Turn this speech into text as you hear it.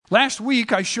Last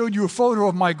week, I showed you a photo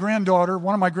of my granddaughter,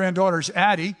 one of my granddaughters,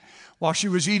 Addie, while she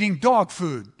was eating dog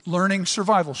food, learning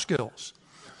survival skills.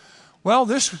 Well,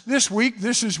 this week,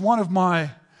 this is one of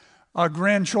my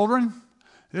grandchildren.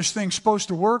 This thing's supposed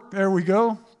to work. There we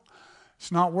go.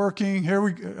 It's not working.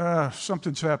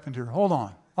 Something's happened here. Hold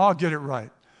on. I'll get it right.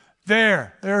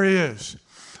 There he is.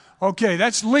 Okay,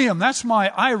 that's Liam. That's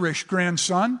my Irish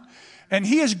grandson. And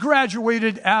he has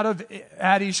graduated out of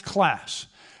Addie's class.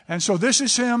 And so this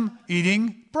is him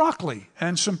eating broccoli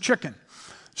and some chicken.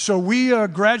 So we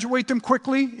graduate them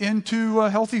quickly into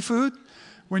healthy food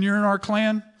when you're in our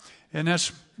clan. And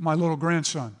that's my little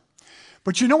grandson.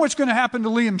 But you know what's going to happen to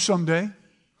Liam someday?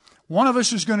 One of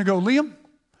us is going to go, Liam,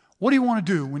 what do you want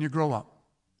to do when you grow up?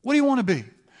 What do you want to be?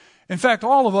 In fact,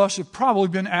 all of us have probably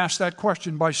been asked that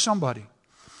question by somebody.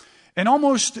 And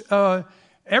almost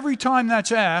every time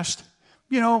that's asked,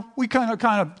 we kind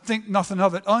of think nothing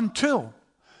of it until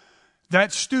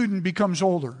that student becomes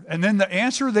older. And then the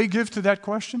answer they give to that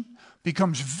question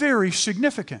becomes very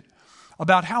significant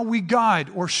about how we guide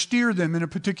or steer them in a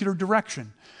particular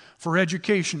direction for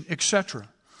education, etc.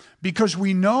 Because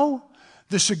we know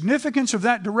the significance of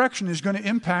that direction is going to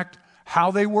impact how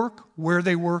they work, where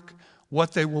they work,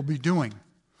 what they will be doing.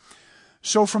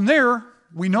 So from there,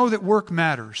 we know that work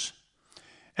matters.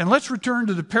 And let's return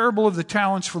to the parable of the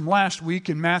talents from last week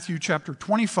in Matthew chapter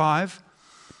 25,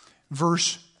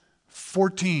 verse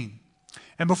 14.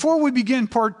 And before we begin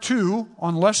part 2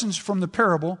 on lessons from the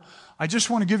parable, I just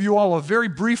want to give you all a very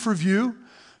brief review,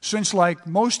 since like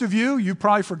most of you, you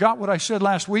probably forgot what I said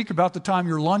last week about the time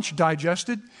your lunch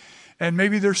digested. And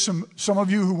maybe there's some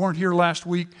of you who weren't here last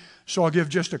week, so I'll give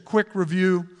just a quick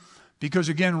review, because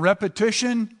again,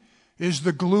 repetition is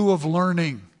the glue of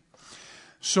learning.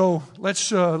 So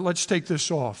let's take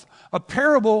this off. A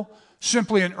parable,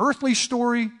 simply an earthly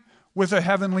story with a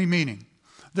heavenly meaning.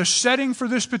 The setting for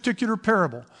this particular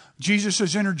parable, Jesus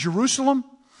has entered Jerusalem.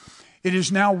 It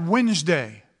is now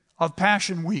Wednesday of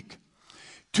Passion Week.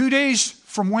 2 days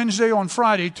from Wednesday on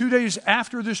Friday, 2 days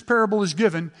after this parable is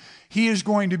given, he is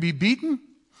going to be beaten,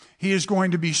 he is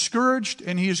going to be scourged,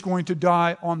 and he is going to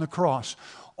die on the cross.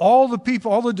 All the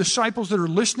people, all the disciples that are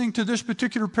listening to this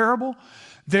particular parable,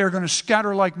 they're going to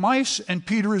scatter like mice, and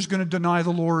Peter is going to deny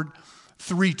the Lord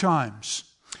 3 times.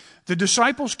 The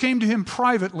disciples came to him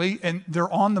privately, and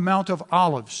they're on the Mount of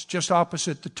Olives, just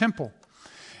opposite the temple.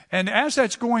 And as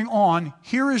that's going on,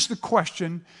 here is the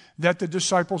question that the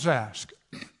disciples ask.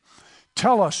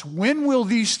 Tell us, when will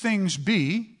these things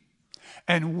be,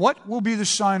 and what will be the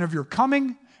sign of your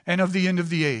coming and of the end of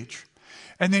the age?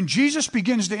 And then Jesus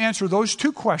begins to answer those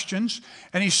 2 questions,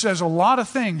 and he says a lot of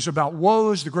things about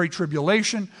woes, the great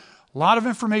tribulation, a lot of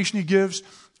information he gives,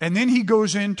 and then he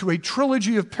goes into a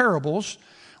trilogy of parables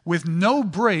with no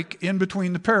break in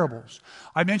between the parables.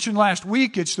 I mentioned last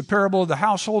week, it's the parable of the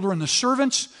householder and the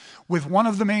servants, with one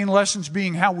of the main lessons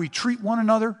being how we treat one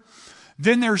another.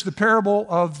 Then there's the parable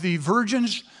of the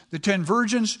virgins, the 10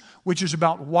 virgins, which is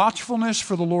about watchfulness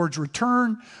for the Lord's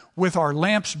return, with our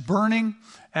lamps burning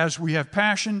as we have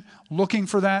passion, looking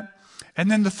for that.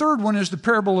 And then the third one is the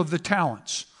parable of the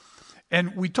talents.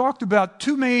 And we talked about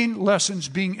 2 main lessons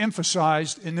being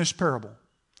emphasized in this parable.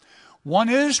 One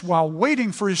is, while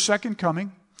waiting for his second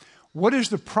coming, what is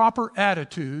the proper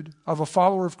attitude of a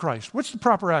follower of Christ? What's the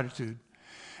proper attitude?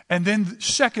 And then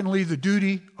secondly, the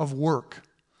duty of work.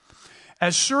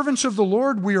 As servants of the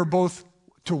Lord, we are both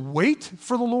to wait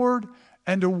for the Lord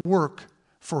and to work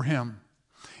for him.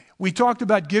 We talked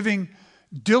about giving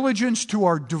diligence to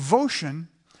our devotion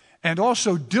and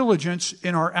also diligence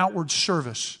in our outward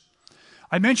service.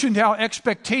 I mentioned how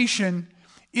expectation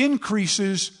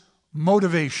increases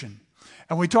motivation.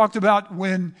 And we talked about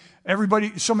when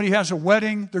somebody has a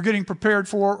wedding they're getting prepared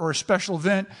for, or a special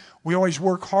event, we always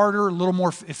work harder, a little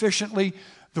more efficiently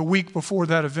the week before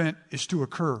that event is to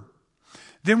occur.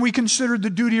 Then we considered the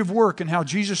duty of work and how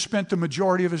Jesus spent the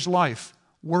majority of his life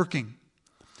working.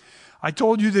 I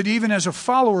told you that even as a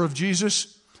follower of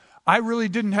Jesus, I really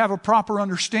didn't have a proper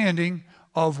understanding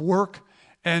of work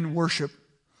and worship.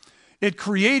 It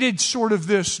created sort of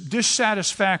this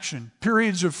dissatisfaction,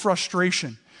 periods of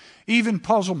frustration, even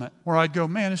puzzlement, where I'd go,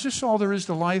 man, is this all there is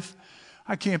to life?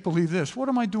 I can't believe this. What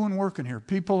am I doing working here?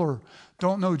 People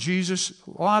don't know Jesus.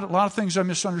 A lot of things I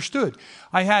misunderstood.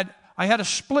 I had a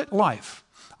split life.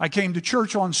 I came to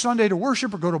church on Sunday to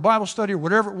worship or go to Bible study or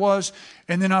whatever it was,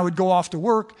 and then I would go off to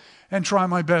work and try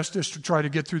my best just to try to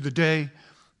get through the day,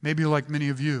 maybe like many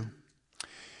of you.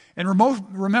 And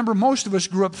remember, most of us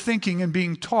grew up thinking and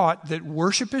being taught that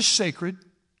worship is sacred,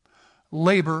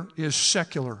 labor is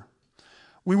secular.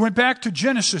 We went back to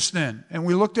Genesis then, and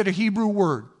we looked at a Hebrew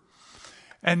word.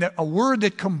 And a word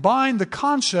that combined the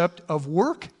concept of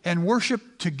work and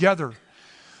worship together,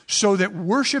 so that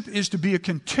worship is to be a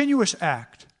continuous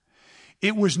act.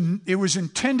 It was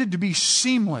intended to be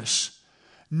seamless.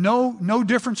 No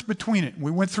difference between it.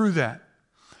 We went through that.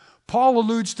 Paul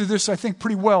alludes to this, I think,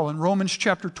 pretty well in Romans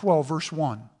chapter 12, verse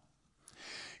 1.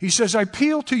 He says, I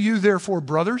appeal to you, therefore,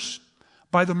 brothers,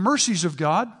 by the mercies of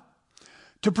God,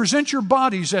 to present your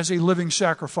bodies as a living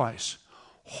sacrifice,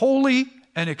 holy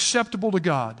and acceptable to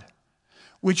God,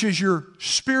 which is your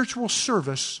spiritual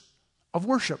service of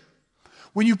worship.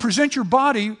 When you present your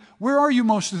body, where are you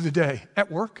most of the day?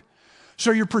 At work.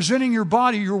 So you're presenting your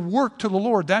body, your work to the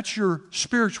Lord. That's your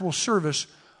spiritual service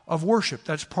of worship.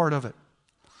 That's part of it.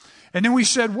 And then we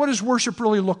said, what does worship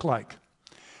really look like?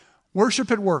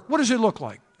 Worship at work. What does it look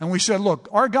like? And we said, look,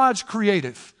 our God's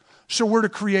creative, so we're to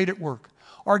create at work.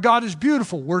 Our God is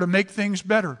beautiful. We're to make things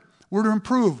better. We're to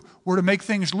improve. We're to make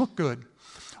things look good.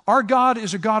 Our God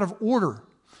is a God of order.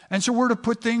 And so we're to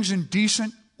put things in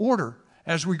decent order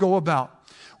as we go about.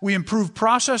 We improve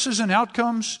processes and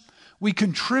outcomes. We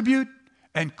contribute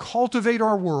and cultivate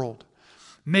our world,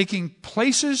 making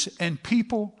places and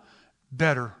people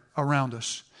better around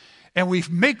us. And we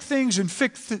make things and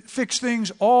fix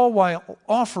things all while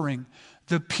offering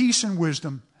the peace and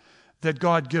wisdom that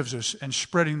God gives us and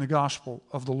spreading the gospel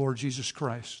of the Lord Jesus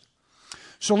Christ.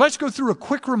 So let's go through a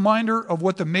quick reminder of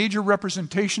what the major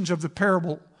representations of the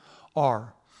parable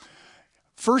are.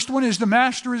 First one is the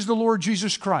master is the Lord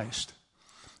Jesus Christ.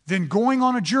 Then going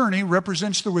on a journey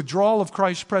represents the withdrawal of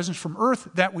Christ's presence from earth.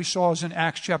 That we saw is in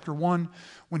Acts chapter 1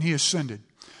 when he ascended.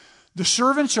 The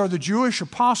servants are the Jewish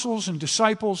apostles and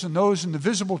disciples and those in the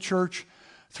visible church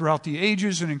throughout the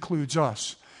ages and includes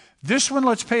us. This one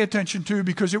let's pay attention to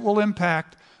because it will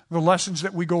impact the lessons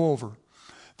that we go over.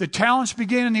 The talents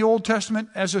began in the Old Testament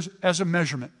as a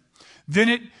measurement.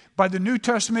 Then by the New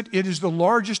Testament, it is the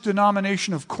largest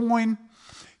denomination of coin,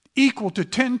 equal to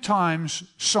 10 times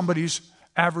somebody's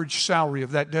average salary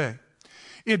of that day.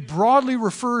 It broadly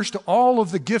refers to all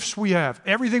of the gifts we have,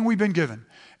 everything we've been given,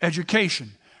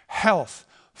 education, health,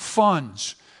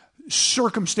 funds,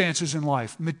 circumstances in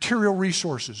life, material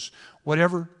resources,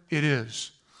 whatever it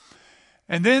is.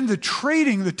 And then the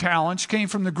trading the talents came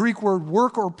from the Greek word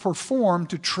work or perform,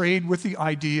 to trade with the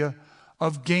idea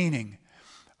of gaining.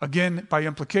 Again, by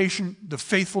implication, the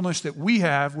faithfulness that we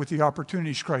have with the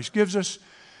opportunities Christ gives us.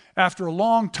 After a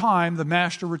long time, the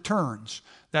master returns.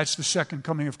 That's the second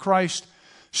coming of Christ.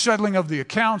 Settling of the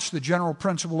accounts, the general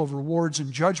principle of rewards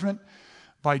and judgment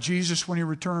by Jesus when he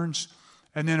returns.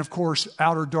 And then, of course,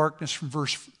 outer darkness from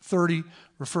verse 30,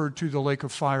 referred to the lake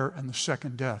of fire and the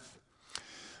second death.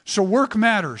 So work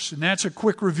matters, and that's a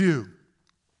quick review.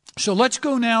 So let's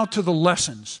go now to the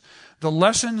lessons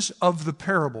of the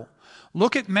parable.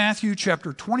 Look at Matthew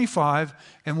chapter 25,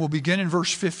 and we'll begin in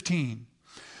verse 15.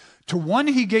 To one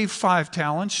he gave 5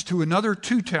 talents, to another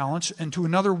 2 talents, and to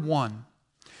another 1.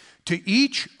 To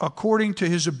each according to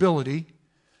his ability.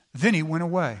 Then he went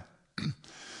away.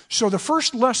 So the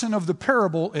first lesson of the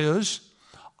parable is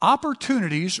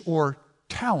opportunities or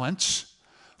talents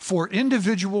for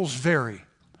individuals vary.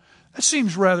 That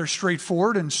seems rather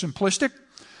straightforward and simplistic.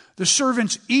 The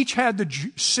servants each had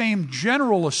the same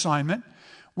general assignment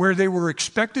where they were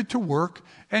expected to work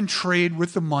and trade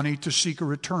with the money to seek a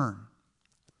return.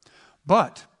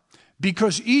 But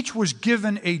because each was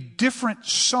given a different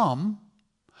sum,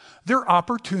 their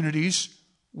opportunities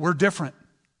were different.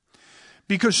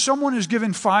 Because someone is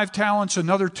given 5 talents,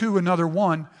 another 2, another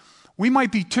 1, we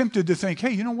might be tempted to think,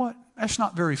 hey, you know what? That's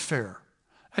not very fair.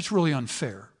 That's really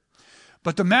unfair.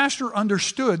 But the master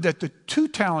understood that the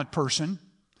 2-talent person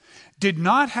did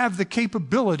not have the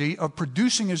capability of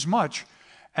producing as much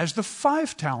as the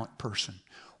 5-talent person.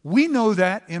 We know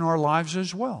that in our lives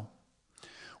as well.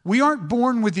 We aren't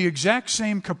born with the exact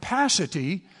same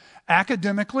capacity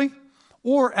academically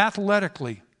or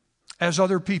athletically as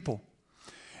other people.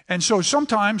 And so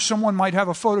sometimes someone might have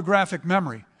a photographic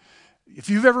memory. If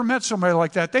you've ever met somebody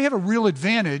like that, they have a real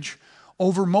advantage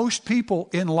over most people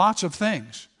in lots of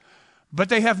things. But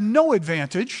they have no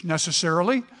advantage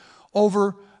necessarily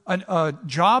over a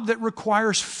job that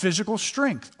requires physical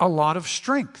strength, a lot of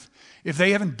strength. If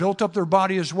they haven't built up their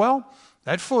body as well,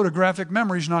 that photographic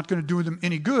memory is not going to do them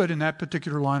any good in that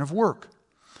particular line of work.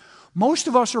 Most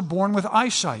of us are born with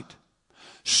eyesight.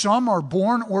 Some are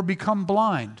born or become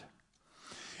blind.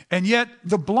 And yet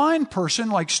the blind person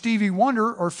like Stevie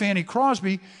Wonder or Fanny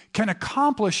Crosby can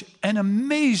accomplish an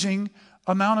amazing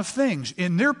amount of things.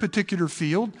 In their particular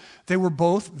field, they were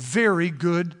both very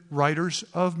good writers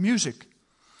of music.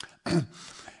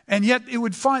 And yet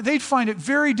they'd find it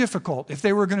very difficult if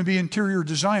they were going to be interior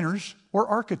designers or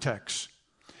architects.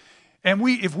 And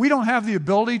if we don't have the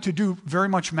ability to do very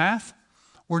much math,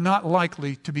 we're not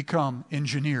likely to become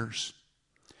engineers.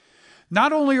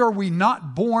 Not only are we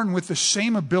not born with the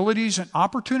same abilities and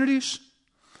opportunities,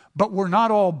 but we're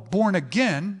not all born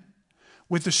again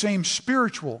with the same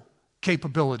spiritual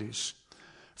capabilities.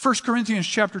 1 Corinthians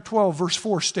chapter 12, verse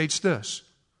 4 states this: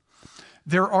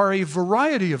 there are a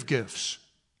variety of gifts,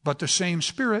 but the same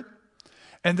Spirit.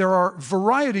 And there are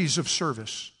varieties of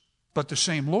service, but the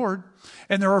same Lord.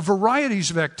 And there are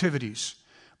varieties of activities,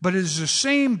 but it is the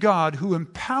same God who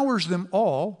empowers them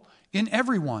all in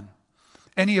everyone.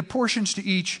 And He apportions to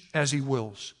each as He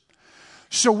wills.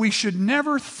 So we should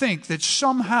never think that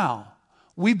somehow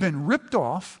we've been ripped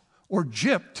off or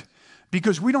gypped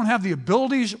because we don't have the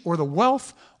abilities or the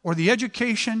wealth or the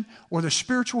education or the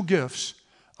spiritual gifts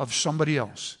of somebody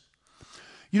else.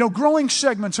 You know, growing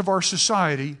segments of our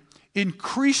society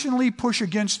increasingly push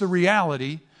against the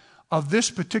reality of this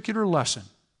particular lesson,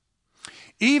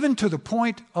 even to the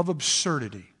point of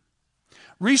absurdity.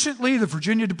 Recently, the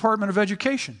Virginia Department of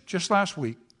Education, just last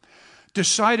week,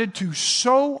 decided to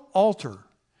so alter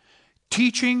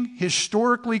teaching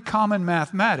historically common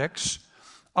mathematics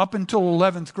up until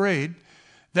 11th grade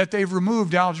that they've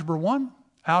removed Algebra 1,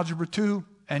 Algebra 2,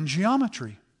 and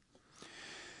geometry.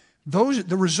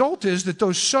 The result is that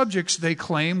those subjects, they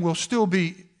claim, will still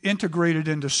be integrated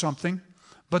into something,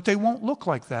 but they won't look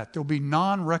like that. They'll be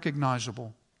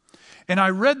non-recognizable. And I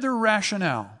read their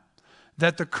rationale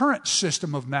that the current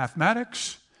system of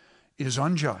mathematics is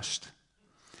unjust.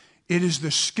 It is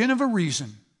the skin of a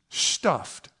reason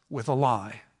stuffed with a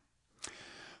lie.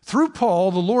 Through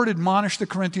Paul, the Lord admonished the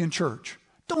Corinthian church,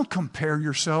 don't compare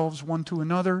yourselves one to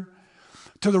another.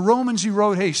 To the Romans, he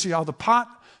wrote, hey, see how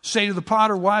say to the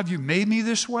potter, why have you made me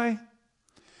this way?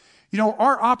 You know,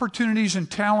 our opportunities and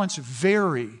talents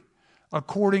vary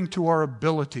according to our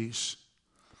abilities.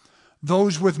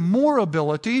 Those with more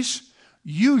abilities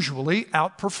usually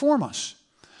outperform us.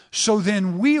 So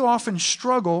then we often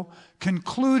struggle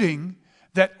concluding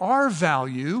that our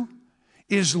value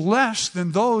is less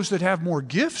than those that have more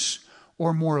gifts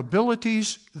or more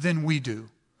abilities than we do.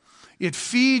 It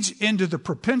feeds into the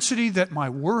propensity that my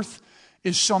worth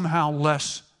is somehow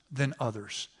less than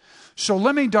others. So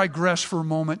let me digress for a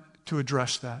moment to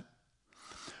address that.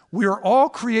 We are all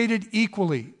created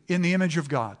equally in the image of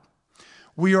God.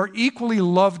 We are equally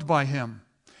loved by Him.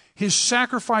 His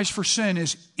sacrifice for sin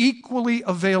is equally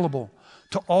available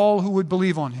to all who would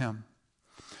believe on Him.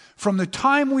 From the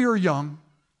time we are young,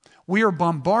 we are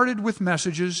bombarded with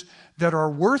messages that our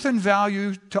worth and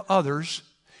value to others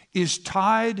is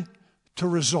tied to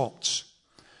results.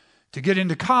 To get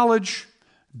into college,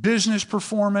 business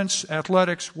performance,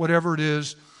 athletics, whatever it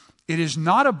is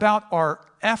not about our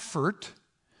effort,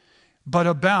 but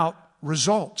about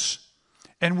results.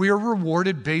 And we are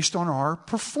rewarded based on our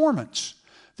performance.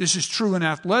 This is true in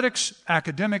athletics,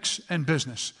 academics, and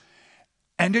business.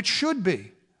 And it should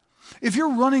be. If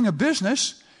you're running a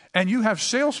business and you have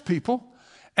salespeople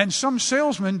and some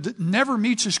salesman that never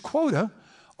meets his quota,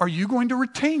 are you going to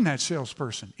retain that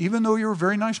salesperson, even though you're a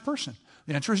very nice person?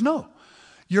 The answer is no.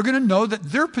 You're going to know that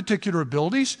their particular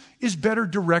abilities is better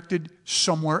directed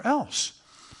somewhere else.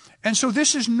 And so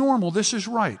this is normal. This is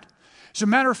right. As a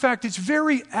matter of fact, it's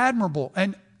very admirable,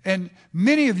 and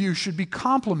many of you should be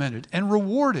complimented and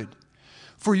rewarded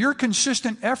for your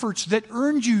consistent efforts that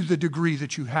earned you the degree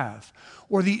that you have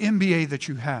or the MBA that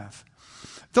you have.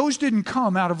 Those didn't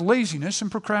come out of laziness and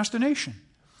procrastination.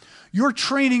 Your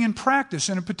training and practice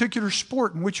in a particular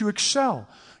sport in which you excel,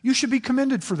 you should be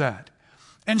commended for that.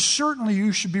 And certainly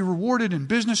you should be rewarded in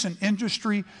business and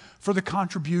industry for the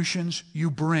contributions you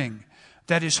bring.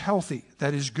 That is healthy.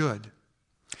 That is good.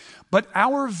 But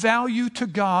our value to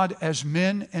God as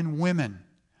men and women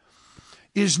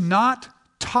is not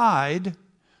tied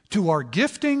to our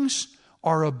giftings,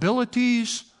 our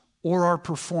abilities, or our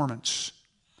performance.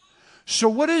 So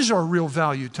what is our real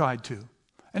value tied to?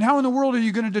 And how in the world are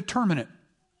you going to determine it?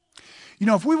 You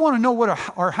know, if we want to know what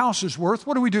our house is worth,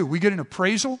 what do? We get an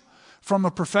appraisal from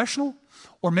a professional,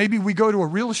 or maybe we go to a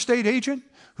real estate agent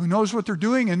who knows what they're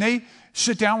doing, and they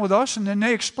sit down with us and then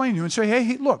they explain to you and say,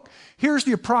 hey, look, here's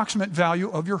the approximate value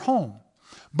of your home.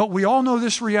 But we all know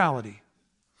this reality,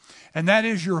 and that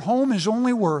is your home is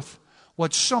only worth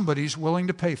what somebody's willing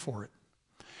to pay for it.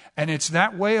 And it's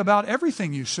that way about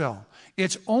everything you sell.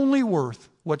 It's only worth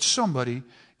what somebody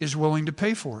is willing to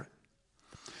pay for it.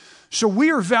 So we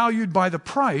are valued by the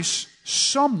price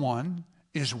someone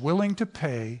is willing to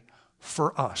pay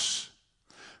for us.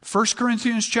 1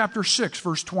 Corinthians chapter 6,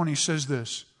 verse 20 says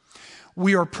this: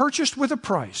 we are purchased with a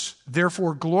price,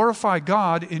 therefore glorify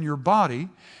God in your body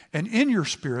and in your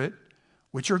spirit,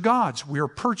 which are God's. We are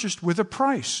purchased with a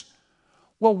price.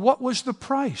 Well, what was the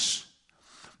price?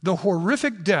 The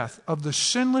horrific death of the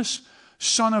sinless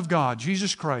Son of God,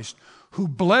 Jesus Christ, who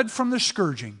bled from the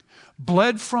scourging,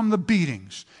 bled from the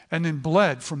beatings, and then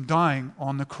bled from dying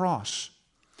on the cross.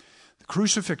 The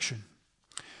crucifixion.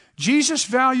 Jesus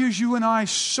values you and I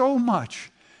so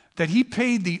much that he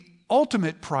paid the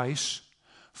ultimate price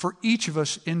for each of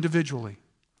us individually.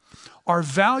 Our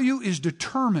value is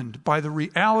determined by the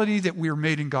reality that we are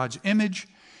made in God's image,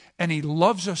 and he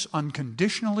loves us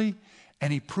unconditionally,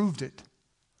 and he proved it.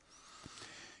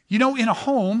 You know, in a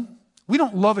home, we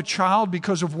don't love a child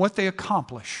because of what they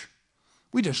accomplish.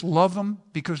 We just love them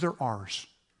because they're ours.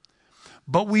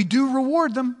 But we do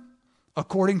reward them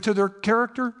according to their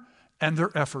character and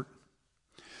their effort.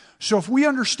 So if we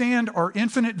understand our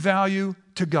infinite value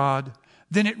to God,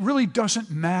 then it really doesn't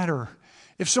matter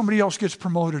if somebody else gets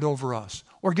promoted over us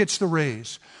or gets the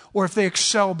raise or if they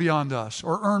excel beyond us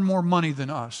or earn more money than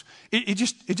us. It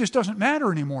just doesn't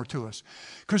matter anymore to us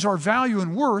because our value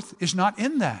and worth is not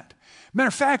in that. Matter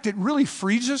of fact, it really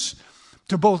frees us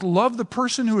to both love the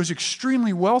person who is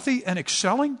extremely wealthy and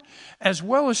excelling, as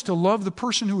well as to love the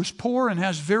person who is poor and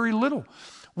has very little.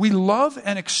 We love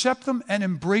and accept them and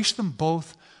embrace them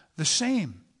both the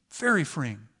same. Very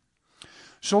freeing.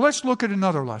 So let's look at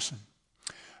another lesson.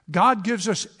 God gives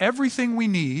us everything we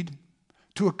need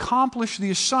to accomplish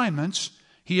the assignments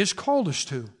he has called us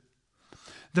to.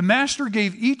 The master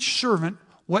gave each servant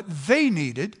what they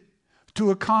needed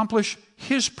to accomplish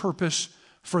his purpose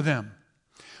for them.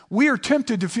 We are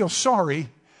tempted to feel sorry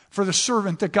for the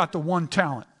servant that got the one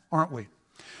talent, aren't we?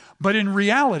 But in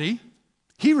reality,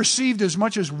 he received as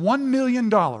much as $1 million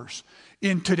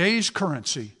in today's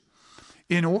currency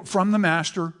from the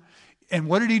master. And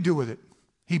what did he do with it?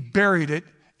 He buried it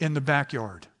in the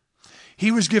backyard.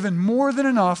 He was given more than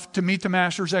enough to meet the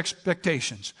master's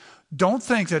expectations. Don't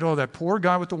think that, oh, that poor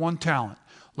guy with the one talent.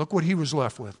 Look what he was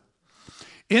left with.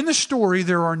 In the story,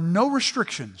 there are no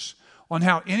restrictions on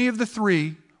how any of the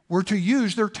three were to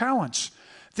use their talents.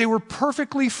 They were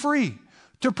perfectly free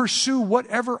to pursue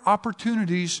whatever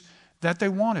opportunities that they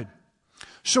wanted.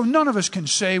 So none of us can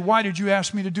say, why did you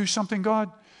ask me to do something,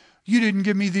 God? You didn't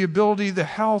give me the ability, the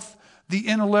health, the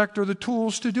intellect, or the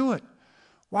tools to do it.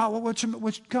 Wow,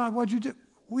 God, what'd you do?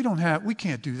 We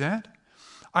can't do that.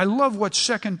 I love what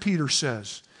 2 Peter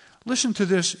says. Listen to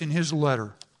this in his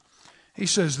letter. He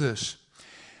says this,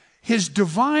 his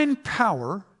divine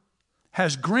power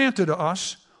has granted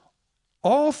us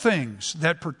all things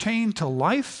that pertain to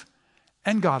life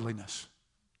and godliness.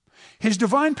 His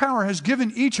divine power has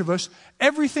given each of us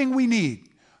everything we need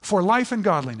for life and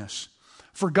godliness.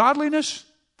 For godliness,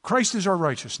 Christ is our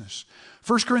righteousness.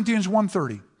 1 Corinthians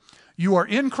 1:30. You are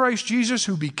in Christ Jesus,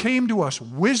 who became to us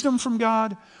wisdom from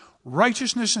God,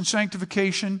 righteousness and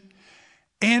sanctification,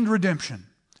 and redemption.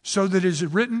 So that it is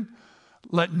written,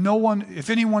 let no one,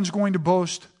 if anyone's going to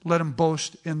boast, let him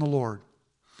boast in the Lord.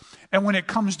 And when it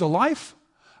comes to life,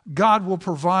 God will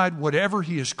provide whatever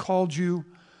he has called you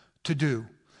to do.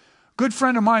 Good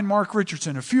friend of mine, Mark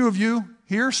Richardson. A few of you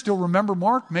here still remember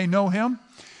Mark, may know him.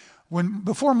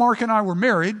 Before Mark and I were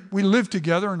married, we lived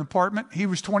together in an apartment. He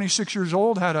was 26 years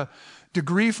old, had a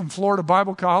degree from Florida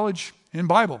Bible College in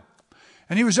Bible.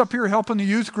 And he was up here helping the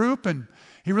youth group, and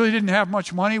he really didn't have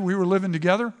much money. We were living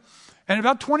together. And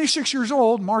about 26 years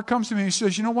old, Mark comes to me and he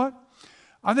says, you know what?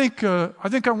 I think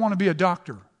I want to be a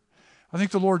doctor. I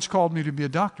think the Lord's called me to be a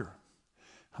doctor.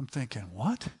 I'm thinking,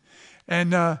 what?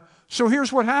 And so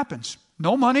here's what happens.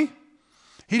 No money.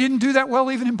 He didn't do that well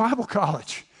even in Bible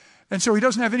college. And so he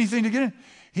doesn't have anything to get in.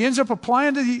 He ends up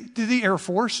applying to the Air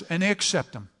Force, and they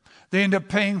accept him. They end up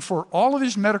paying for all of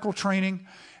his medical training,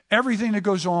 everything that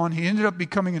goes on. He ended up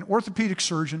becoming an orthopedic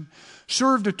surgeon,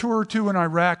 served a tour or two in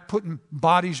Iraq, putting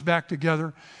bodies back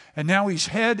together, and now he's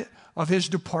head of his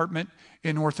department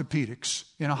in orthopedics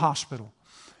in a hospital.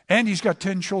 And he's got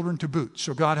 10 children to boot,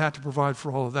 so God had to provide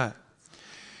for all of that.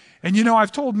 And you know,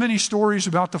 I've told many stories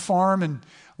about the farm, and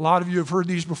a lot of you have heard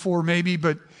these before maybe,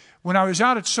 but when I was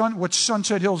out at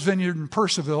Sunset Hills Vineyard in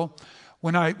Percival,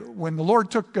 when the Lord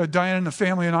took Diana and the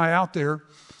family and I out there,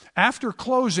 after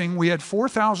closing, we had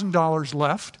 $4,000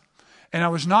 left, and I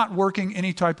was not working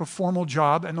any type of formal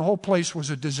job, and the whole place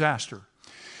was a disaster.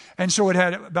 And so it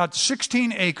had about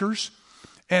 16 acres,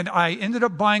 and I ended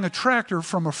up buying a tractor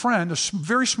from a friend, a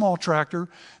very small tractor,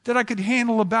 that I could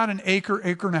handle about an acre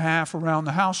and a half around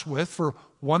the house with for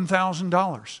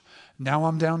 $1,000. Now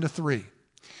I'm down to 3.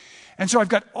 And so I've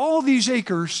got all these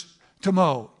acres to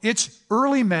mow. It's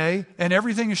early May, and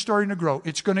everything is starting to grow.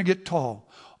 It's going to get tall.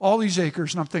 All these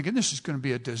acres, and I'm thinking, this is going to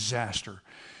be a disaster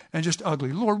and just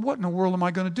ugly. Lord, what in the world am I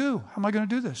going to do? How am I going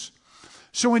to do this?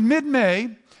 So in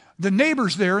mid-May, The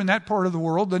neighbors there in that part of the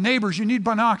world, the neighbors, you need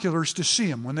binoculars to see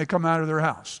them when they come out of their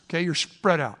house. Okay, you're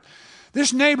spread out.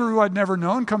 This neighbor who I'd never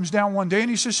known comes down one day and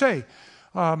he says, hey,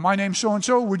 my name's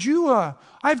so-and-so. Would you,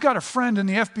 I've got a friend in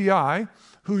the FBI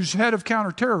who's head of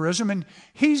counterterrorism, and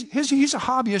he's a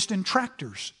hobbyist in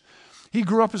tractors. He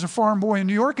grew up as a farm boy in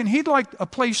New York, and he'd like a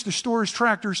place to store his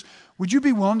tractors. Would you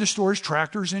be willing to store his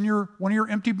tractors in one of your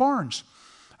empty barns?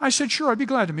 I said, sure, I'd be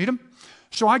glad to meet him.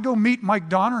 So I go meet Mike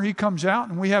Donner. He comes out,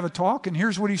 and we have a talk, and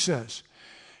here's what he says.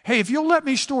 Hey, if you'll let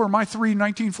me store my 3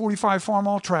 1945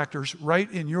 Farmall tractors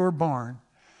right in your barn,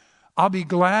 I'll be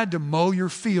glad to mow your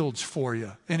fields for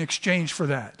you in exchange for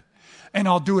that. And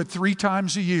I'll do it 3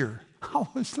 times a year. I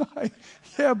was like,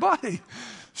 yeah, buddy.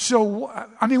 So,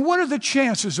 I mean, what are the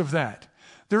chances of that?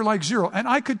 They're like zero. And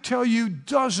I could tell you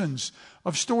dozens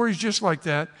of stories just like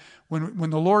that when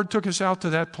the Lord took us out to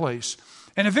that place.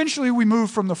 And eventually we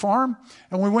moved from the farm,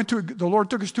 and the Lord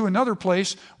took us to another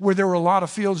place where there were a lot of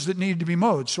fields that needed to be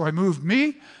mowed. So I moved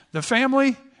me, the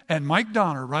family, and Mike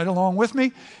Donner right along with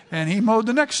me, and he mowed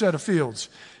the next set of fields.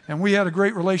 And we had a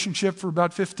great relationship for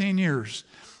about 15 years,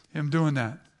 him doing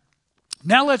that.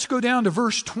 Now let's go down to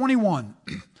verse 21.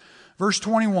 Verse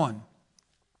 21.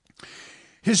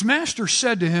 His master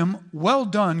said to him, well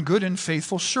done, good and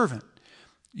faithful servant.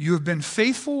 You have been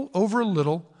faithful over a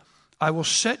little. I will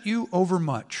set you over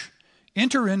much.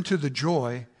 Enter into the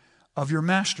joy of your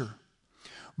master.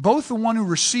 Both the one who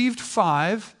received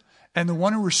 5 and the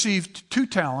one who received 2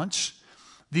 talents,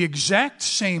 the exact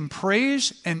same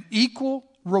praise and equal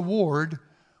reward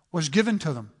was given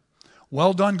to them.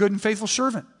 Well done, good and faithful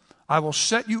servant. I will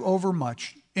set you over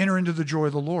much. Enter into the joy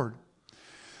of the Lord.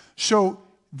 So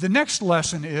the next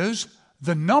lesson is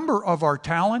the number of our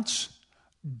talents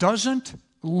doesn't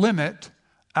limit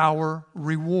our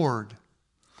reward.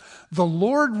 The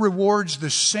Lord rewards the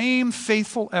same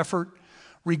faithful effort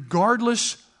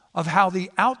regardless of how the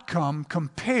outcome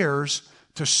compares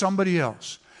to somebody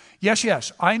else.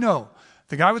 Yes, I know.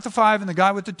 The guy with the 5 and the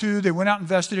guy with the 2, they went out and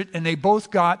invested it, and they both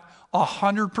got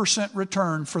 100%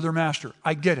 return for their master.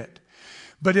 I get it.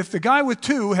 But if the guy with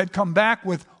 2 had come back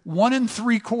with 1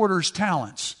 3/4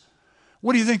 talents,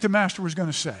 what do you think the master was going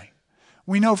to say?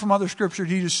 We know from other scripture,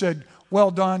 he just said, well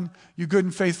done, you good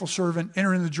and faithful servant.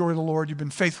 Enter into the joy of the Lord. You've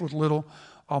been faithful with little.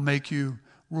 I'll make you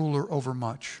ruler over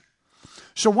much.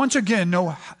 So once again,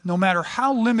 no matter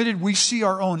how limited we see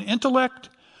our own intellect,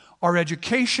 our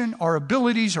education, our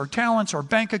abilities, our talents, our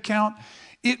bank account,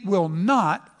 it will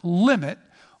not limit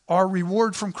our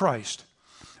reward from Christ.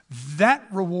 That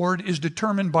reward is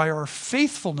determined by our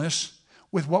faithfulness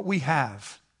with what we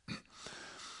have.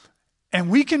 And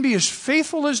we can be as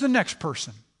faithful as the next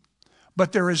person,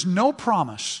 but there is no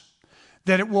promise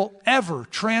that it will ever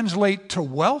translate to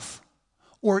wealth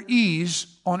or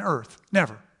ease on earth.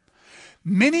 Never.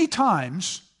 Many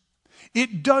times,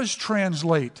 it does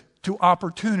translate to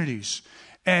opportunities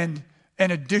and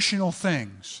additional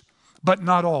things, but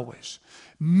not always.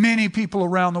 Many people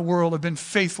around the world have been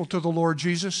faithful to the Lord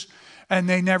Jesus, and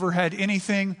they never had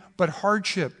anything but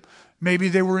hardship. Maybe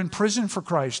they were in prison for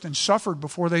Christ and suffered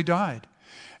before they died.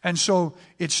 And so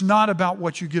it's not about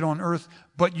what you get on earth,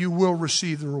 but you will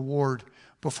receive the reward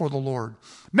before the Lord.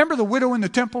 Remember the widow in the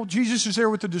temple? Jesus is there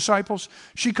with the disciples.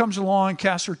 She comes along and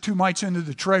casts her 2 mites into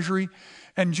the treasury.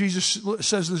 And Jesus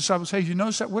says to the disciples, hey, you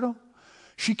notice that widow?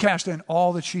 She cast in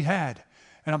all that she had.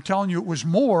 And I'm telling you, it was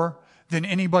more than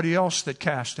anybody else that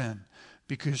cast in,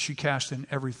 because she cast in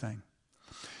everything.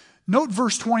 Note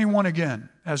verse 21 again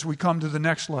as we come to the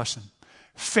next lesson.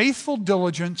 Faithful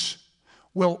diligence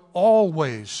will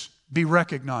always be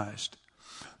recognized.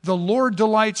 The Lord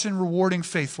delights in rewarding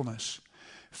faithfulness.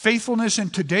 Faithfulness in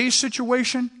today's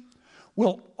situation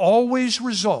will always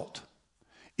result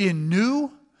in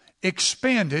new,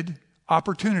 expanded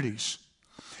opportunities.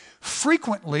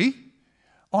 Frequently,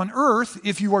 on earth,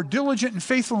 if you are diligent and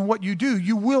faithful in what you do,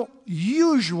 you will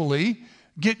usually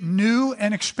get new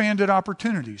and expanded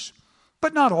opportunities.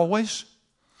 But not always.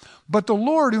 But the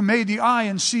Lord who made the eye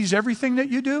and sees everything that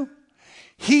you do,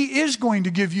 He is going to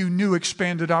give you new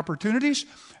expanded opportunities.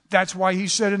 That's why He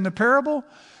said in the parable,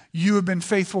 you have been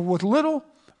faithful with little.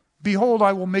 Behold,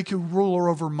 I will make you ruler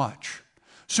over much.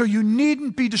 So you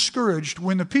needn't be discouraged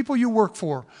when the people you work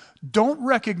for don't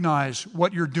recognize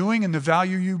what you're doing and the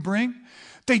value you bring.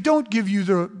 They don't give you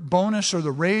the bonus or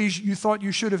the raise you thought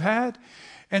you should have had.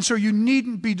 And so you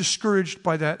needn't be discouraged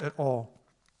by that at all.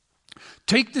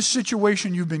 Take the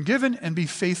situation you've been given and be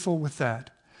faithful with that.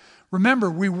 Remember,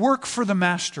 we work for the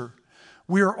Master.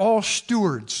 We are all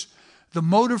stewards. The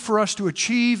motive for us to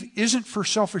achieve isn't for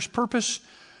selfish purpose,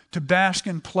 to bask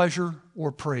in pleasure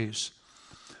or praise.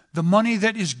 The money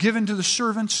that is given to the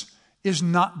servants is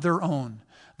not their own.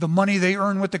 The money they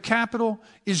earn with the capital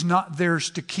is not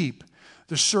theirs to keep.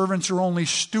 The servants are only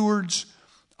stewards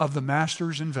of the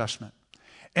master's investment.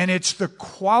 And it's the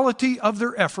quality of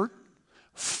their effort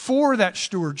for that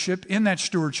stewardship, in that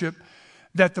stewardship,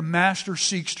 that the master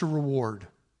seeks to reward.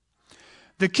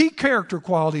 The key character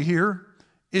quality here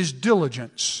is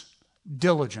diligence.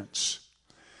 Diligence.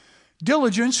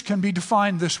 Diligence can be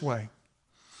defined this way: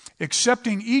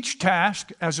 accepting each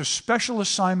task as a special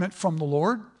assignment from the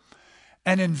Lord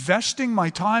and investing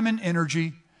my time and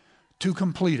energy to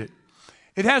complete it.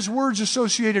 It has words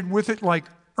associated with it like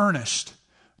earnest,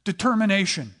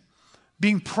 determination,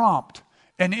 being prompt,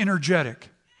 and energetic.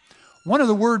 One of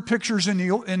the word pictures in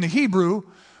the Hebrew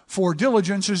for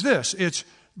diligence is this: it's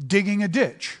digging a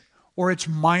ditch, or it's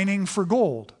mining for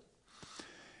gold.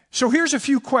 So here's a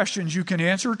few questions you can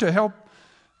answer to help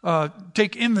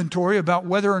take inventory about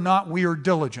whether or not we are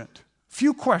diligent.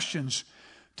 Few questions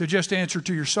to just answer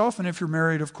to yourself, and if you're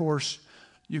married, of course,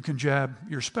 you can jab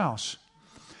your spouse.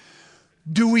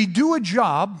 Do we do a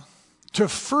job to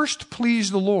first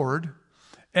please the Lord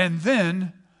and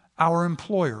then our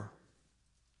employer?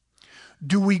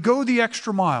 Do we go the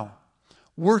extra mile,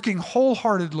 working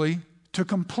wholeheartedly to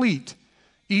complete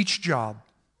each job?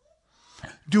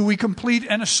 Do we complete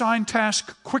an assigned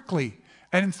task quickly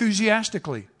and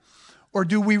enthusiastically, or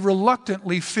do we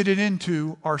reluctantly fit it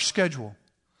into our schedule?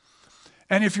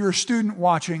 And if you're a student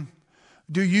watching,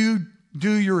 do you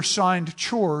do your assigned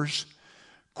chores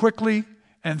quickly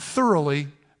and thoroughly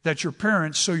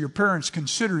so your parents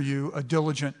consider you a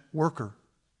diligent worker?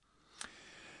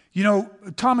 You know,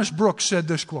 Thomas Brooks said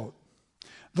this quote: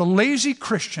 "The lazy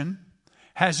Christian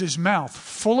has his mouth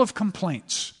full of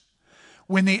complaints,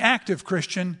 when the active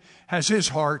Christian has his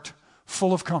heart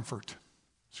full of comfort."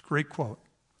 It's a great quote.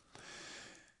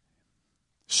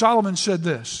 Solomon said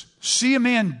this: "See a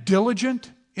man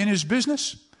diligent in his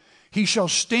business, he shall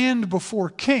stand before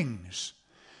kings.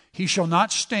 He shall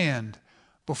not stand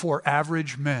before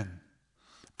average men."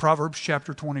 Proverbs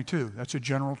chapter 22. That's a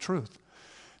general truth.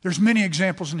 There's many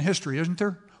examples in history, isn't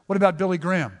there? What about Billy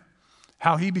Graham?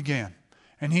 How he began.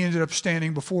 And he ended up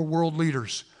standing before world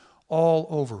leaders all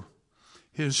over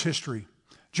his history.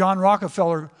 John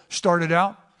Rockefeller started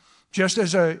out just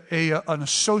as an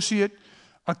associate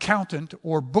accountant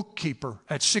or bookkeeper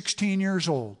at 16 years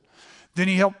old. Then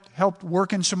he helped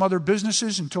work in some other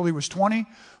businesses until he was 20,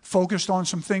 focused on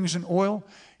some things in oil.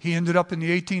 He ended up in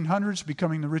the 1800s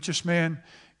becoming the richest man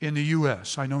in the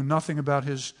U.S. I know nothing about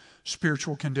his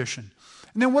spiritual condition.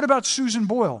 And then what about Susan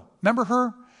Boyle? Remember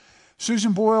her?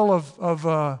 Susan Boyle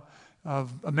of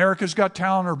America's Got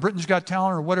Talent or Britain's Got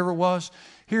Talent or whatever it was.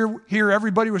 Here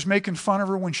everybody was making fun of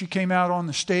her when she came out on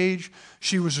the stage.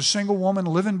 She was a single woman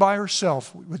living by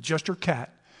herself with just her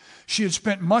cat. She had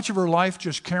spent much of her life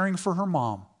just caring for her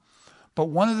mom. But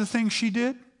one of the things she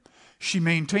did, she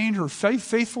maintained her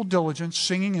faithful diligence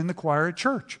singing in the choir at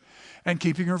church and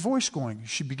keeping her voice going.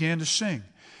 She began to sing.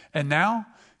 And now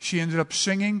she ended up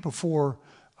singing before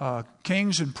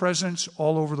kings and presidents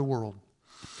all over the world.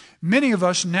 Many of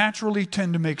us naturally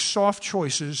tend to make soft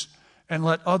choices and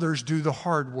let others do the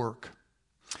hard work.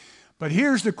 But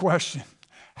here's the question: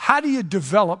 how do you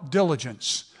develop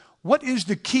diligence? What is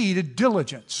the key to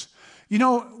diligence? You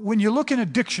know, when you look in a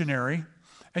dictionary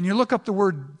and you look up the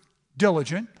word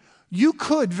diligent, you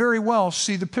could very well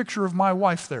see the picture of my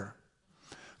wife there,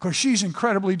 because she's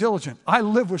incredibly diligent. I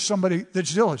live with somebody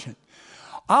that's diligent.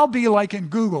 I'll be like in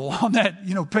Google on that,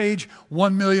 page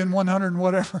 1,100,000 and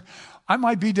whatever. I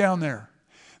might be down there.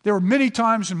 There were many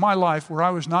times in my life where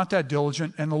I was not that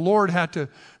diligent, and the Lord had to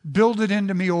build it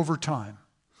into me over time.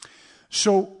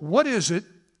 So what is it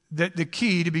that the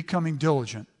key to becoming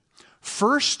diligent?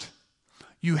 First,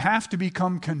 you have to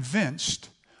become convinced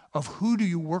of who do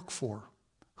you work for.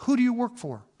 Who do you work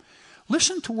for?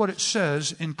 Listen to what it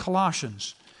says in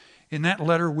Colossians, in that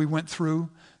letter we went through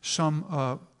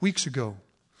some weeks ago.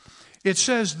 It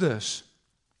says this.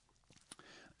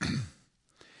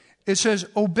 It says,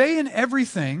 "Obey in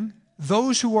everything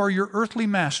those who are your earthly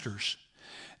masters,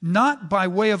 not by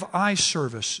way of eye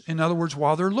service," in other words,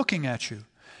 while they're looking at you,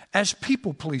 "as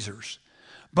people pleasers,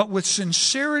 but with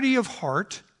sincerity of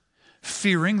heart,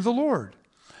 fearing the Lord.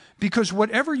 Because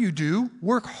whatever you do,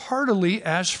 work heartily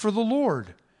as for the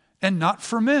Lord, and not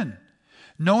for men,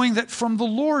 knowing that from the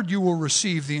Lord you will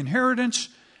receive the inheritance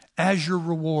as your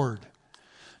reward."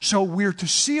 So we're to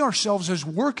see ourselves as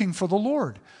working for the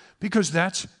Lord, because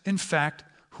that's, in fact,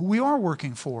 who we are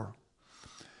working for.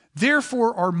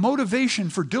 Therefore, our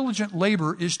motivation for diligent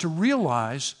labor is to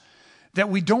realize that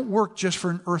we don't work just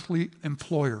for an earthly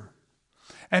employer.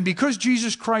 And because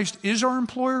Jesus Christ is our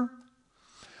employer,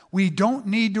 we don't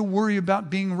need to worry about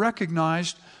being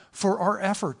recognized for our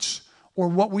efforts or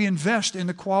what we invest in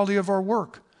the quality of our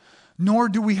work. Nor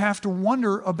do we have to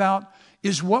wonder about,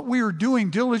 is what we are doing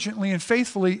diligently and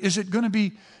faithfully, is it going to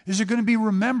be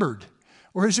remembered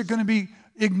or is it going to be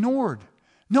ignored?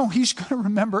 No, He's going to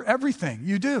remember everything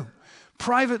you do.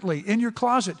 Privately, in your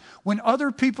closet, when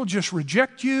other people just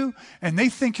reject you and they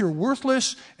think you're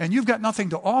worthless and you've got nothing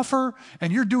to offer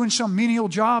and you're doing some menial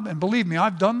job, and believe me,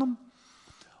 I've done them.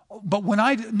 But when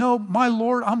I know my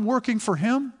Lord, I'm working for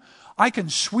Him, I can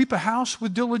sweep a house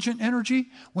with diligent energy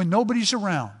when nobody's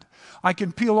around. I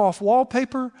can peel off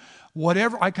wallpaper,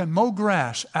 whatever. I can mow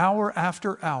grass hour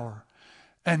after hour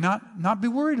and not be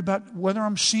worried about whether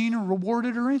I'm seen or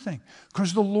rewarded or anything,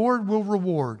 because the Lord will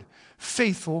reward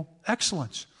faithful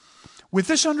excellence. With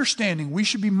this understanding, we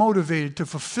should be motivated to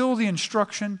fulfill the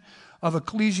instruction of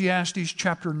Ecclesiastes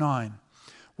chapter 9,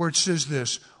 where it says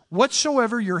this: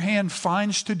 whatsoever your hand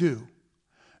finds to do,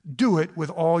 do it with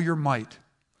all your might.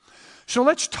 So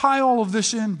let's tie all of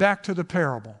this in back to the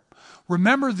parable.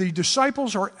 Remember, the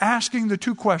disciples are asking the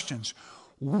two questions: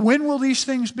 when will these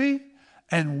things be?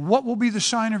 And what will be the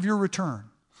sign of your return?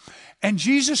 And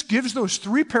Jesus gives those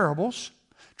three parables.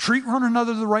 Treat one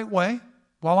another the right way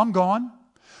while I'm gone.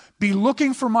 Be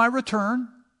looking for my return.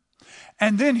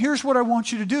 And then here's what I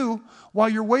want you to do while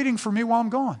you're waiting for me while I'm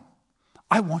gone.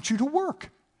 I want you to work.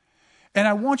 And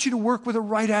I want you to work with a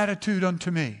right attitude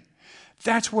unto me.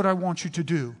 That's what I want you to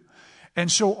do.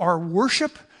 And so our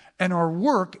worship and our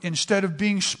work, instead of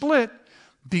being split,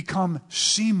 become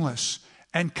seamless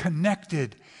and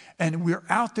connected. And we're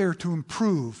out there to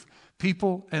improve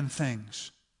people and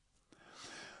things.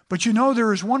 But you know,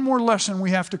 there is one more lesson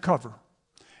we have to cover.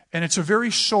 And it's a very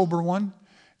sober one.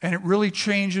 And it really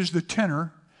changes the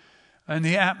tenor and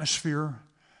the atmosphere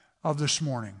of this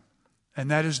morning.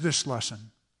 And that is this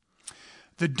lesson: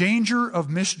 the danger of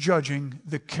misjudging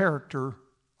the character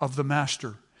of the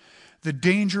master. The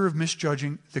danger of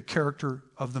misjudging the character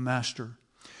of the master.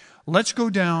 Let's go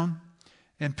down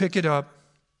and pick it up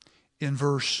in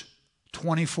verse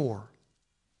 24.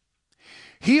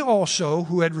 He also,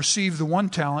 who had received the 1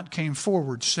 talent, came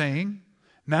forward, saying,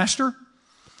 Master,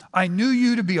 I knew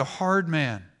you to be a hard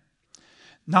man,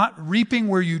 not reaping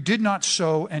where you did not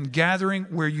sow and gathering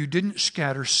where you didn't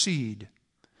scatter seed.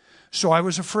 So I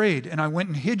was afraid, and I went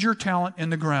and hid your talent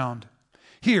in the ground.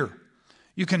 Here,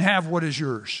 you can have what is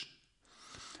yours.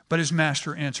 But his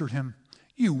master answered him,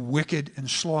 You wicked and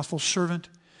slothful servant,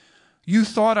 you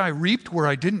thought I reaped where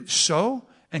I didn't sow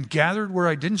and gathered where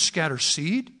I didn't scatter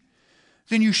seed?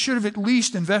 Then you should have at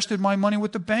least invested my money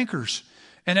with the bankers,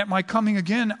 and at my coming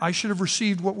again I should have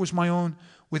received what was my own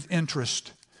with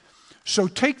interest. So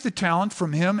take the talent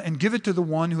from him and give it to the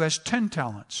one who has 10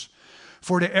 talents.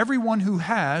 For to everyone who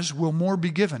has will more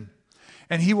be given,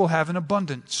 and he will have an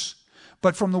abundance.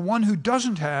 But from the one who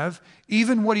doesn't have,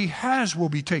 even what he has will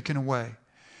be taken away.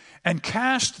 And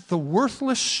cast the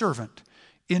worthless servant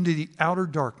into the outer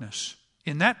darkness.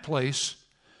 In that place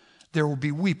there will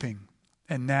be weeping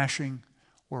and gnashing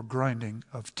or grinding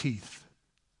of teeth.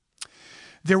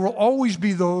 There will always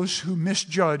be those who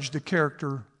misjudge the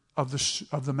character of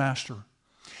the master.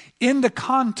 In the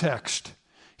context,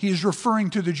 he is referring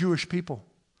to the Jewish people.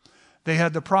 They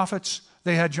had the prophets.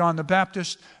 They had John the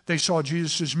Baptist. They saw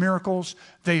Jesus' miracles.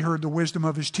 They heard the wisdom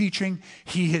of his teaching.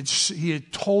 He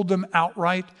had told them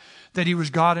outright that he was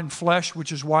God in flesh,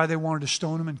 which is why they wanted to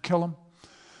stone him and kill him.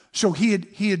 So he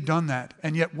had done that.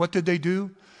 And yet what did they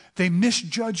do? They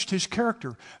misjudged his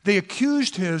character. They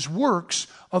accused his works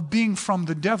of being from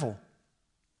the devil.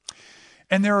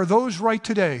 And there are those right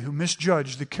today who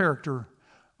misjudge the character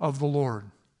of the Lord.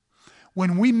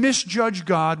 When we misjudge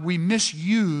God, we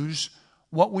misuse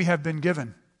what we have been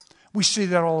given. We see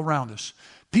that all around us.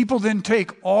 People then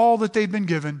take all that they've been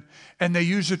given and they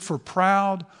use it for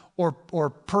proud or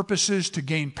purposes to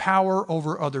gain power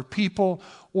over other people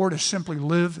or to simply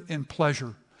live in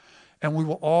pleasure. And we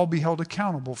will all be held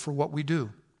accountable for what we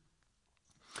do.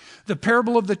 The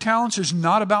parable of the talents is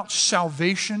not about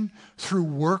salvation through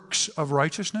works of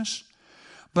righteousness,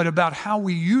 but about how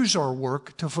we use our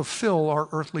work to fulfill our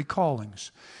earthly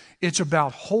callings. It's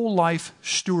about whole life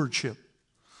stewardship.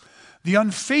 The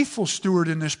unfaithful steward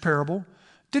in this parable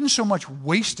didn't so much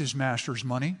waste his master's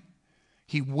money,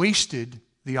 he wasted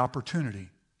the opportunity.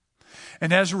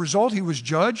 And as a result, he was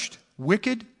judged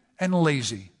wicked and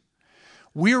lazy.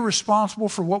 We are responsible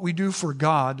for what we do for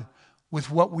God with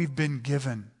what we've been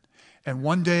given. And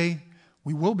one day,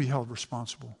 we will be held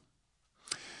responsible.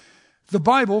 The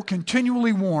Bible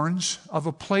continually warns of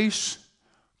a place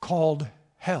called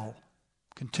hell.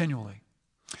 Continually.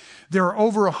 There are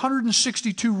over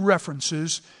 162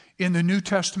 references in the New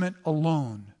Testament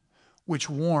alone which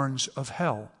warns of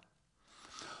hell.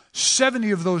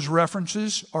 70 of those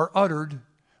references are uttered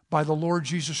by the Lord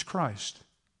Jesus Christ.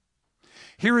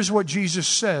 Here is what Jesus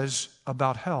says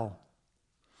about hell.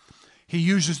 He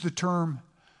uses the term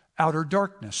outer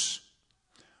darkness,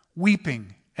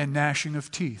 weeping and gnashing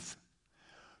of teeth,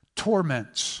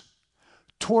 torments,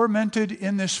 tormented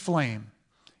in this flame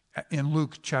in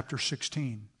Luke chapter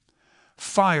 16,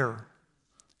 fire,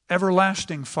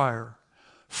 everlasting fire,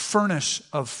 furnace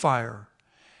of fire,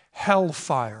 hell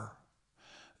fire.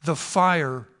 The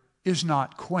fire is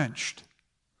not quenched.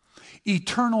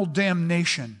 Eternal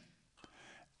damnation,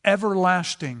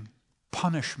 everlasting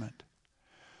punishment.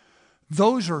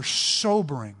 Those are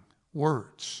sobering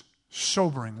words.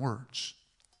 Sobering words.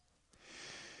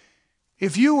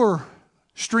 If you were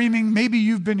streaming, maybe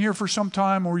you've been here for some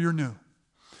time or you're new,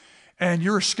 and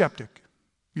you're a skeptic.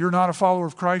 You're not a follower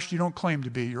of Christ. You don't claim to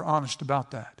be. You're honest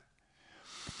about that.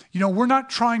 You know, we're not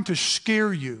trying to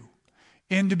scare you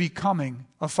into becoming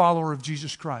a follower of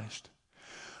Jesus Christ.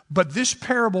 But this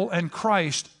parable and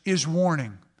Christ is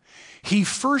warning. He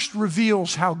first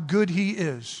reveals how good He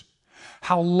is,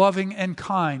 how loving and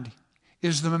kind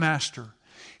is the Master.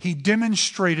 He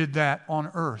demonstrated that on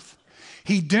earth.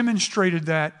 He demonstrated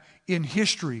that in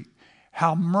history,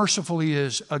 how merciful He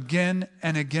is again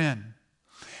and again.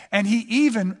 And He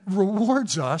even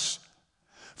rewards us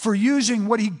for using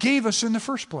what He gave us in the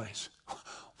first place.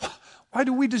 Why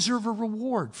do we deserve a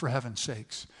reward, for heaven's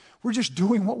sakes? We're just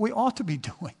doing what we ought to be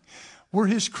doing. We're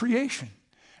His creation.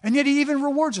 And yet He even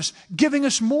rewards us, giving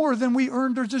us more than we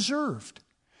earned or deserved.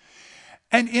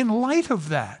 And in light of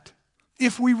that,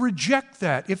 if we reject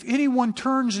that, if anyone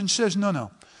turns and says,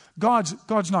 no, God's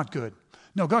not good.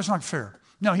 No, God's not fair.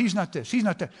 No, He's not this. He's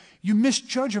not that. You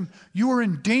misjudge Him. You are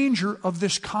in danger of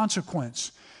this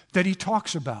consequence that He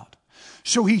talks about.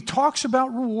 So He talks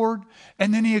about reward,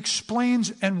 and then He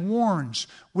explains and warns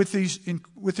with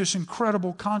this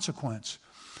incredible consequence.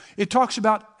 It talks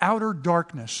about outer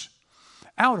darkness.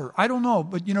 Outer, I don't know,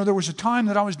 but there was a time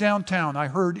that I was downtown. I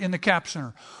heard in the Cap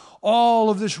Center all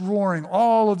of this roaring,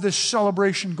 all of this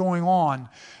celebration going on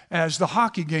as the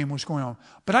hockey game was going on.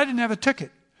 But I didn't have a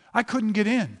ticket. I couldn't get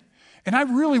in. And I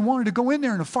really wanted to go in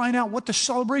there and to find out what the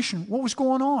celebration, what was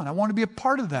going on. I wanted to be a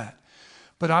part of that.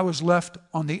 But I was left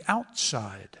on the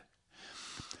outside.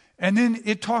 And then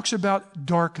it talks about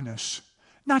darkness.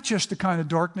 Not just the kind of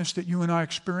darkness that you and I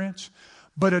experience,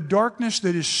 but a darkness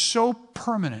that is so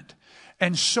permanent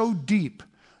and so deep,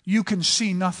 you can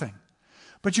see nothing.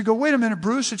 But you go, wait a minute,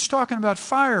 Bruce, it's talking about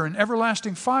fire and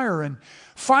everlasting fire, and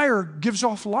fire gives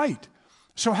off light.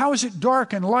 So how is it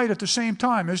dark and light at the same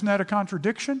time? Isn't that a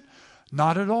contradiction?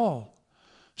 Not at all.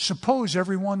 Suppose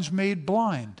everyone's made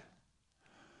blind.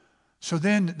 So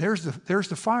then there's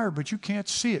the fire, but you can't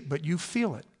see it, but you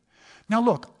feel it. Now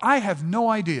look, I have no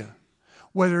idea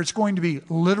whether it's going to be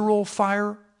literal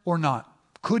fire or not.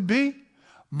 Could be,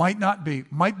 might not be,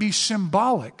 might be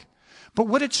symbolic. But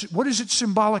what is it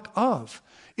symbolic of?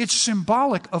 It's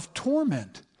symbolic of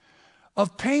torment,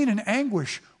 of pain and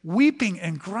anguish, weeping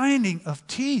and grinding of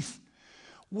teeth.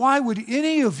 Why would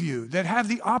any of you that have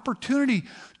the opportunity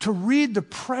to read the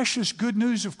precious good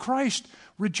news of Christ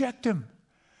reject Him?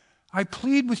 I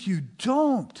plead with you,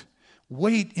 don't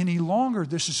wait any longer.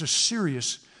 This is a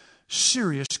serious,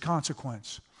 serious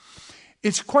consequence.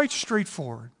 It's quite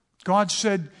straightforward. God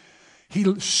said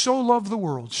He so loved the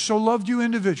world, so loved you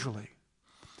individually,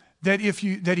 that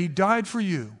He died for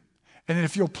you, and that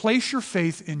if you'll place your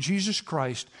faith in Jesus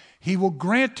Christ, He will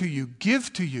grant to you,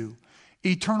 give to you,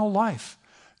 eternal life.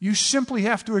 You simply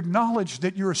have to acknowledge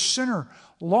that you're a sinner,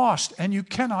 lost, and you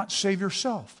cannot save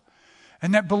yourself.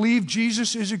 And that believe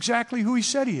Jesus is exactly who He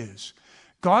said He is.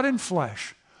 God in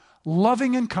flesh,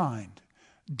 loving and kind,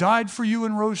 died for you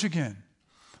and rose again.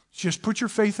 Just put your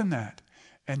faith in that.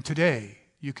 And today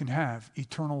you can have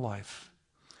eternal life.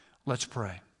 Let's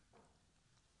pray.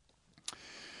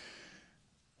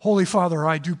 Holy Father,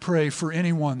 I do pray for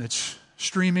anyone that's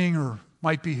streaming or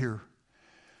might be here,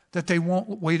 that they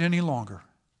won't wait any longer,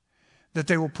 that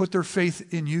they will put their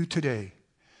faith in You today.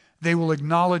 They will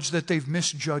acknowledge that they've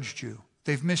misjudged You.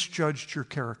 They've misjudged Your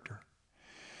character.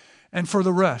 And for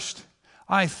the rest,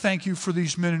 I thank You for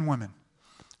these men and women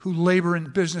who labor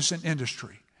in business and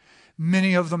industry.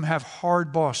 Many of them have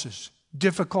hard bosses,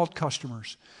 difficult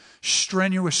customers,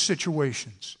 strenuous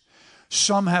situations.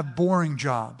 Some have boring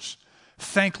jobs,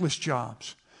 thankless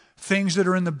jobs, things that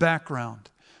are in the background.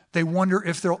 They wonder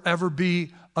if there'll ever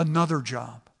be another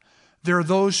job. There are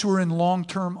those who are in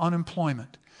long-term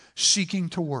unemployment, seeking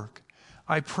to work.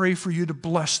 I pray for You to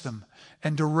bless them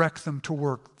and direct them to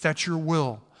work. That's Your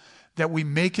will, that we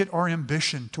make it our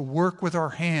ambition to work with our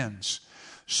hands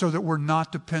so that we're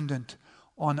not dependent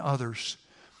on others.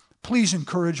 Please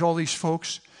encourage all these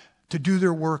folks to do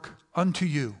their work unto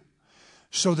you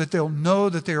so that they'll know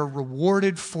that they are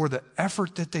rewarded for the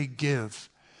effort that they give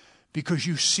because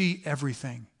you see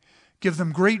everything. Give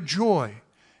them great joy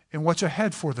in what's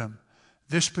ahead for them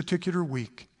this particular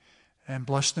week and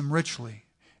bless them richly,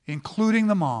 including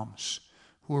the moms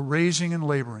who are raising and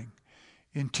laboring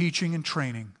in teaching and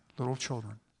training little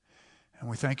children. And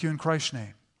we thank you in Christ's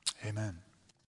name. Amen.